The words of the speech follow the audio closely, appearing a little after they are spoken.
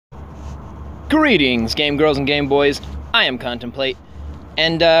Greetings, game girls and game boys. I am Contemplate,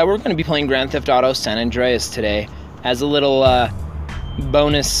 and we're going to be playing Grand Theft Auto San Andreas today as a little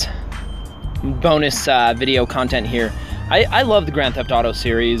bonus video content here. I love the Grand Theft Auto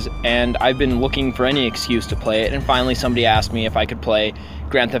series, and I've been looking for any excuse to play it, and finally somebody asked me if I could play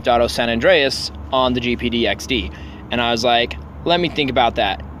Grand Theft Auto San Andreas on the GPD XD, and I was like, let me think about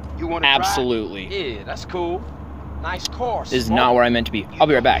that. You want to Absolutely. Drive? Yeah, that's cool. Nice course. This is not where I meant to be. I'll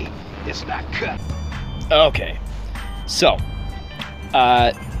be right back. It's not cut. Okay, so,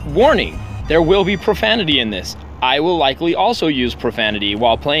 warning, there will be profanity in this. I will likely also use profanity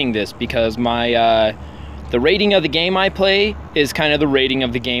while playing this because my, the rating of the game I play is kind of the rating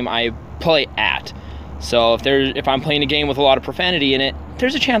of the game I play at. So if I'm playing a game with a lot of profanity in it,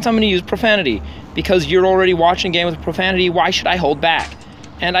 there's a chance I'm going to use profanity. Because you're already watching a game with profanity, why should I hold back?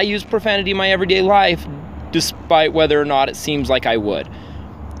 And I use profanity in my everyday life, despite whether or not it seems like I would.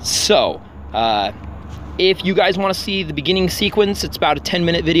 So, if you guys want to see the beginning sequence, it's about a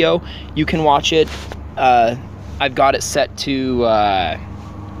 10-minute video. You can watch it. I've got it set to,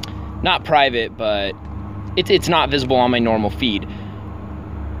 not private, but it's not visible on my normal feed.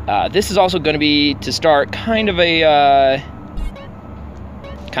 This is also going to be, to start, kind of a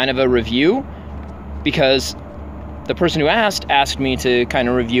review, because the person who asked me to kind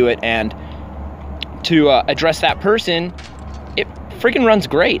of review it, and to address that person. It freaking runs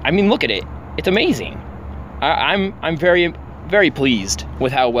great. I mean, look at it. It's amazing. I'm very, very pleased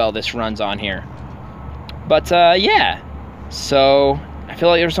with how well this runs on here. But yeah. So I feel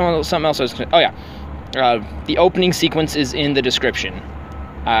like there's something else I was gonna, oh yeah. The opening sequence is in the description.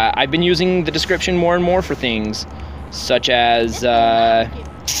 I've been using the description more and more for things such as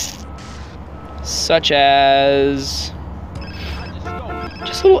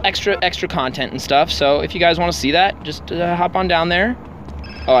just a little extra content and stuff. So if you guys want to see that, just hop on down there.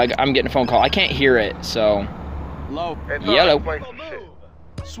 Oh, I'm getting a phone call. I can't hear it, so. Hello. Yellow.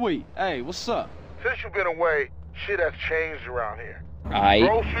 Sweet. Hey, what's up? Since you've been away, shit has changed around here. Aight.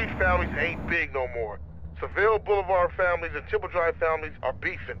 Grove Street families ain't big no more. Seville Boulevard families and Temple Drive families are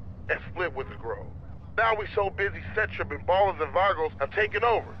beefing and split with the Grove. Now we so busy, Setchup and Ballers and Vagos have taken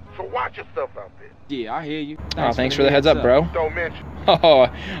over. So watch your stuff out there. Yeah, I hear you. Thanks for the heads up, bro. Don't mention. Oh,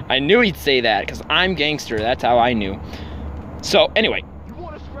 I knew he'd say that, because I'm gangster. That's how I knew. So, anyway.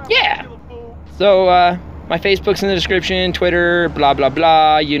 Yeah. So, my Facebook's in the description, Twitter, blah, blah,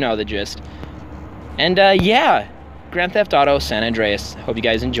 blah. You know the gist. And, yeah. Grand Theft Auto San Andreas. Hope you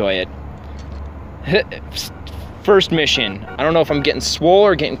guys enjoy it. First mission. I don't know if I'm getting swole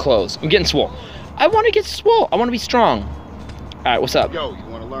or getting close. I'm getting swole. I want to get swole. I want to be strong. Alright, what's up? Yo, you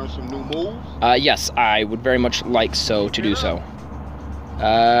want to learn some new moves? Yes, I would very much like to do so.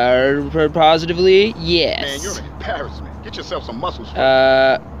 Positively, yes. Man, you're an embarrassment. Get yourself some muscles.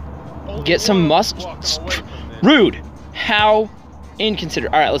 Get some muscles? Rude. How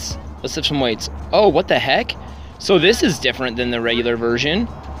inconsiderate. Alright, let's lift some weights. Oh, what the heck? So this is different than the regular version.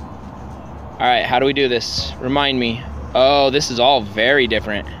 Alright, how do we do this? Remind me. Oh, this is all very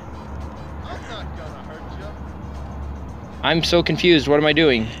different. I'm so confused. What am I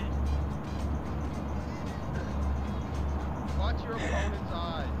doing? Watch your opponent's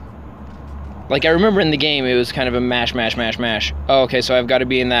eyes. Like, I remember in the game, it was kind of a mash. Oh, okay, so I've got to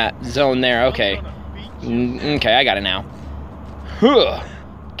be in that zone there. Okay. Okay, I got it now. Huh.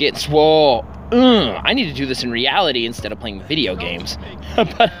 Get swole. I need to do this in reality instead of playing video games.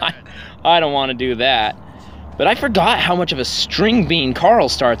 But I don't want to do that. But I forgot how much of a string bean Carl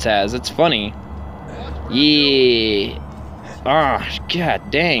starts as. It's funny. Yeah. Oh,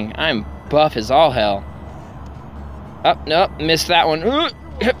 god dang. I'm buff as all hell. Oh, nope, missed that one.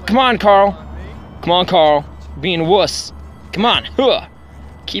 Come on, Carl. Come on, Carl. Being a wuss. Come on.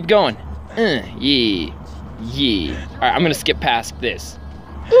 Keep going. Yeah. Alright, I'm gonna skip past this.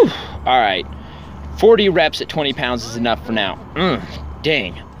 Alright. 40 reps at 20 pounds is enough for now.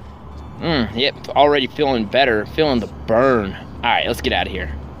 Dang. Yep, already feeling better. Feeling the burn. Alright, let's get out of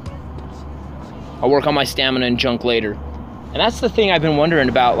here. I'll work on my stamina and junk later. And that's the thing I've been wondering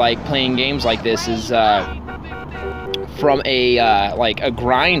about, like, playing games like this is, from a, like, a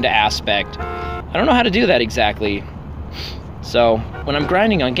grind aspect. I don't know how to do that exactly. So, when I'm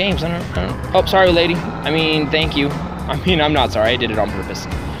grinding on games, I don't... Oh, sorry, lady. I mean, thank you. I mean, I'm not sorry. I did it on purpose.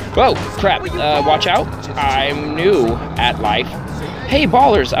 Whoa, crap. Watch out. I'm new at life. Hey,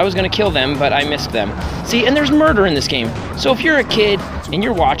 ballers, I was gonna kill them, but I missed them. See, and there's murder in this game. So if you're a kid, and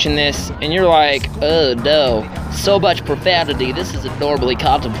you're watching this, and you're like, oh no, so much profanity, this is adorably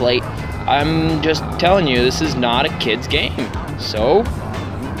Contemplate. I'm just telling you, this is not a kid's game. So,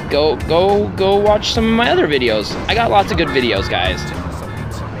 go watch some of my other videos. I got lots of good videos, guys.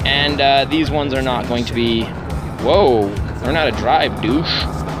 And And these ones are not going to be... Whoa, learn how to drive, douche.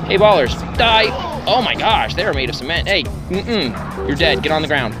 Hey, ballers, die! Oh my gosh, they are made of cement. Hey, you're dead. Get on the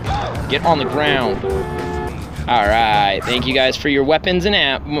ground. Get on the ground. Alright, thank you guys for your weapons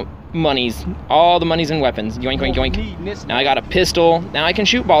and monies. All the monies and weapons. Yoink, yoink, yoink. Now I got a pistol. Now I can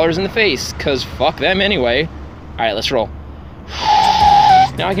shoot ballers in the face, because fuck them anyway. Alright, let's roll.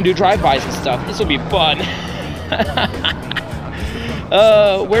 Now I can do drive-bys and stuff. This will be fun.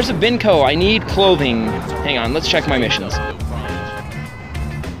 Where's a Binco? I need clothing. Hang on, let's check my missions.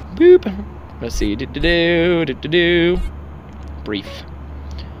 Boop. Let's see. Brief.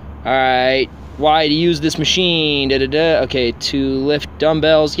 Alright. Why to use this machine? Okay, to lift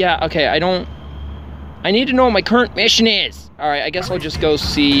dumbbells. Yeah, okay, I need to know what my current mission is. Alright, I guess I'll just go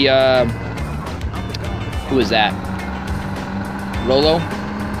see, who is that? Rolo?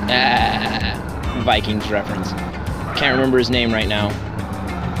 Vikings reference. Can't remember his name right now.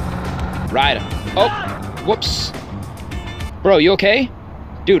 Ryder. Oh, whoops. Bro, you okay?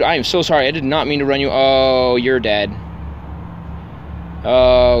 Dude, I am so sorry. I did not mean to run you. Oh, you're dead.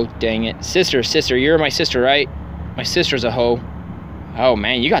 Oh, dang it. Sister, you're my sister, right? My sister's a hoe. Oh,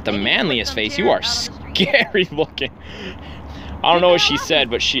 man, you got the manliest face. You are scary looking. I don't know what she said,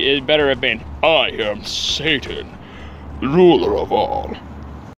 but it better have been, I am Satan, ruler of all.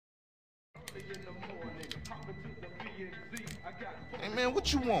 Hey, man,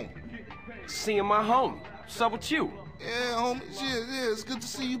 what you want? Seeing my homie. What's up with you? Yeah, homie. Yeah, it's good to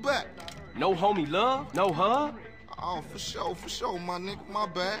see you back. No homie love? No hug? Oh, for sure, my nigga. My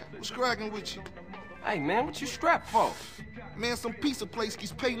bad. What's cracking with you? Hey, man, what you strapped for? Man, some pizza place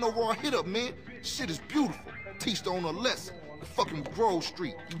keeps paying no raw hit up, man. Shit is beautiful. Teach the owner a lesson. Fucking Grove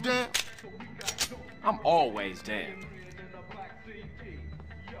Street. You down? I'm always down.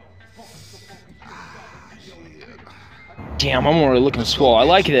 Damn, I'm already looking swole. I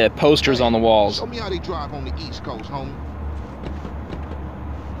like the posters on the walls. Show me how they drive on the East Coast, homie.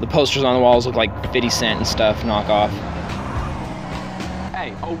 The posters on the walls look like 50 Cent and stuff, knockoff.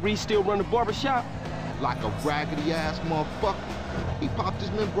 Hey, old Reese still run the barbershop? Like a raggedy-ass motherfucker. He popped his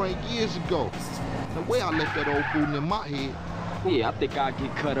membrane years ago. The way I left that old fool in my head. Yeah, I think I'll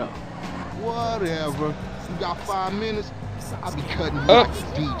get cut up. Whatever. You got 5 minutes? I'll be cutting you Oh, like a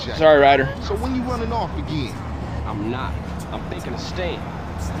DJ. sorry, Ryder. So when you running off again? I'm not. I'm thinking of staying.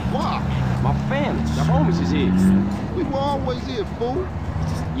 Why? My family, the homies is here. We were always here, fool.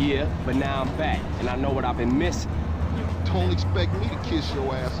 Yeah, but now I'm back, and I know what I've been missing. Don't expect me to kiss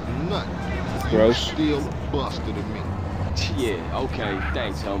your ass or nothing. Gross. You're still a buster to me. Yeah, okay,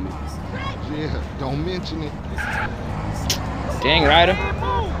 thanks, homie. Yeah, don't mention it. Dang, Ryder.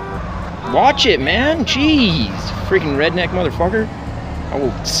 Watch it, man. Jeez. Freaking redneck motherfucker. I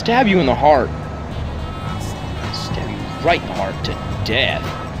will stab you in the heart. Stab you right in the heart to death.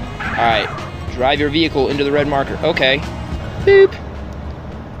 Alright. Drive your vehicle into the red marker. Okay. Boop.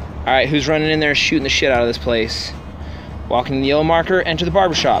 Alright, who's running in there shooting the shit out of this place? Walking in the yellow marker, enter the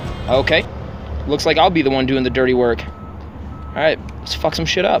barbershop. Okay. Looks like I'll be the one doing the dirty work. Alright, let's fuck some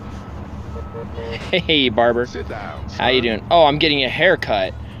shit up. Hey, barber. Sit down, son. How you doing? Oh, I'm getting a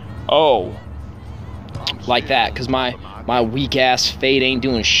haircut. Oh. Like that, because my weak-ass fade ain't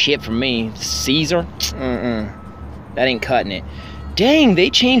doing shit for me. Caesar? That ain't cutting it. Dang, they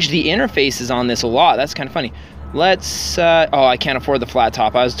changed the interfaces on this a lot. That's kind of funny. Let's, oh, I can't afford the flat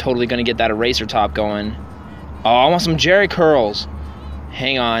top. I was totally going to get that eraser top going. Oh, I want some Jerry curls.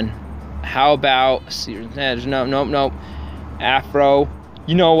 Hang on. How about, nope. Afro.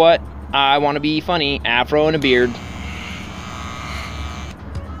 You know what? I want to be funny. Afro and a beard.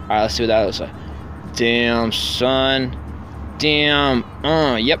 Alright, let's see what that looks like. Damn, son. Damn.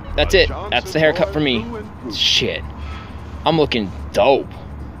 Yep, that's it. That's the haircut for me. Shit. I'm looking dope.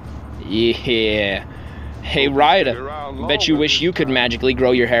 Yeah. Hey, Ryder. Bet you wish you could magically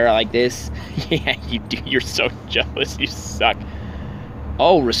grow your hair like this. Yeah, you do. You're so jealous. You suck.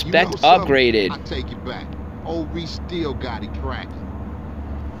 Oh, respect upgraded. I take it back. Old Reese still got it cracking.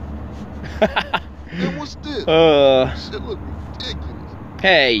 And what's this? Shit look ridiculous.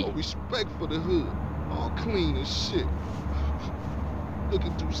 Hey. Oh, respect for the hood. All clean as shit.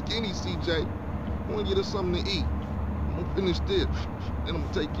 Looking too skinny, CJ. I want to get us something to eat. I'm gonna finish this. Then I'm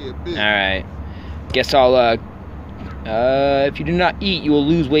gonna take care of business. Alright. Guess I'll, if you do not eat, you will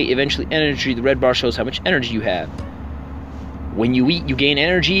lose weight, eventually energy. The red bar shows how much energy you have. When you eat, you gain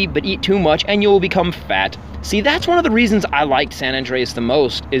energy, but eat too much and you will become fat. See, that's one of the reasons I liked San Andreas the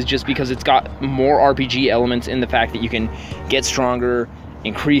most, is just because it's got more RPG elements in the fact that you can get stronger,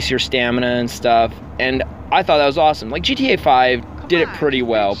 increase your stamina and stuff, and I thought that was awesome. Like, GTA 5 did it pretty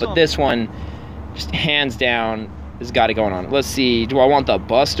well, but this one, just hands down, has got it going on. Let's see. Do I want the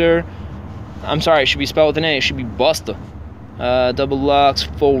Buster? I'm sorry, it should be spelled with an A. It should be Buster. Double Lux,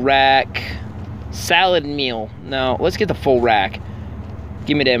 full rack, salad meal. No, let's get the full rack.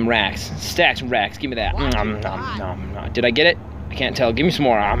 Give me them racks. Stacks and racks. Give me that. Did I get it? I can't tell. Give me some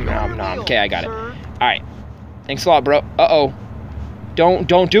more. Okay, I got it. Alright. Thanks a lot, bro. Uh-oh.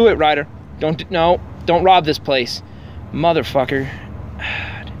 Don't do it, Ryder. Don't rob this place. Motherfucker.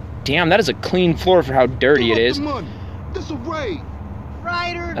 Damn, that is a clean floor for how dirty it is. This a raid.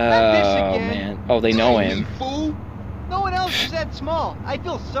 Ryder, not this again. Man. Oh, they know him. No one else is that small. I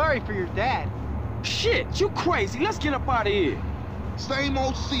feel sorry for your dad. Shit, you crazy. Let's get up out of here. Same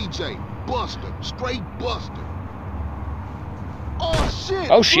old CJ. Buster. Straight Buster. Oh,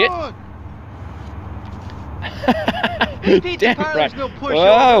 shit. Oh, shit. Damn, right. No push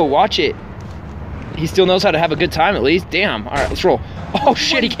Whoa, over. watch it. He still knows how to have a good time at least. Damn. All right, let's roll. Oh,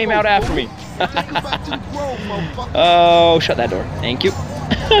 shit, he came out after me. Oh, shut that door. Thank you.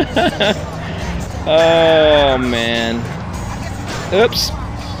 Oh, man. Oops.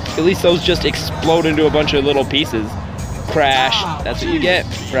 At least those just explode into a bunch of little pieces. Crash. That's what you get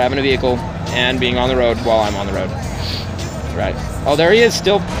for having a vehicle and being on the road while I'm on the road. Right. Oh, there he is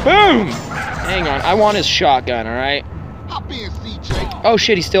still. Boom! Hang on. I want his shotgun, all right? Hop in, CJ. Oh,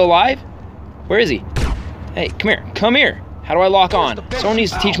 shit, he's still alive? Where is he? Hey, come here. Come here. How do I lock on? Someone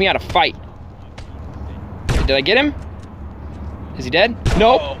needs to teach me how to fight. Did I get him? Is he dead?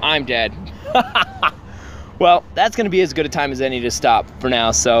 Nope, I'm dead. Well, that's going to be as good a time as any to stop for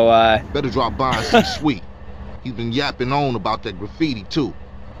now, so, Better drop by and see Sweet. He's been yapping on about that graffiti, too.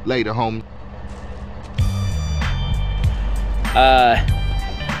 Later, homie.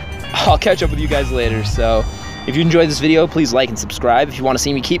 I'll catch up with you guys later, so if you enjoyed this video, please like and subscribe. If you want to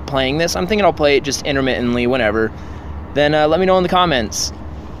see me keep playing this, I'm thinking I'll play it just intermittently whenever, then let me know in the comments.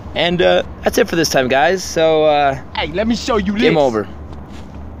 And that's it for this time, guys, so Hey, let me show you this. game over.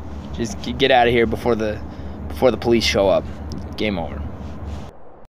 Just get out of here before the police show up. Game over.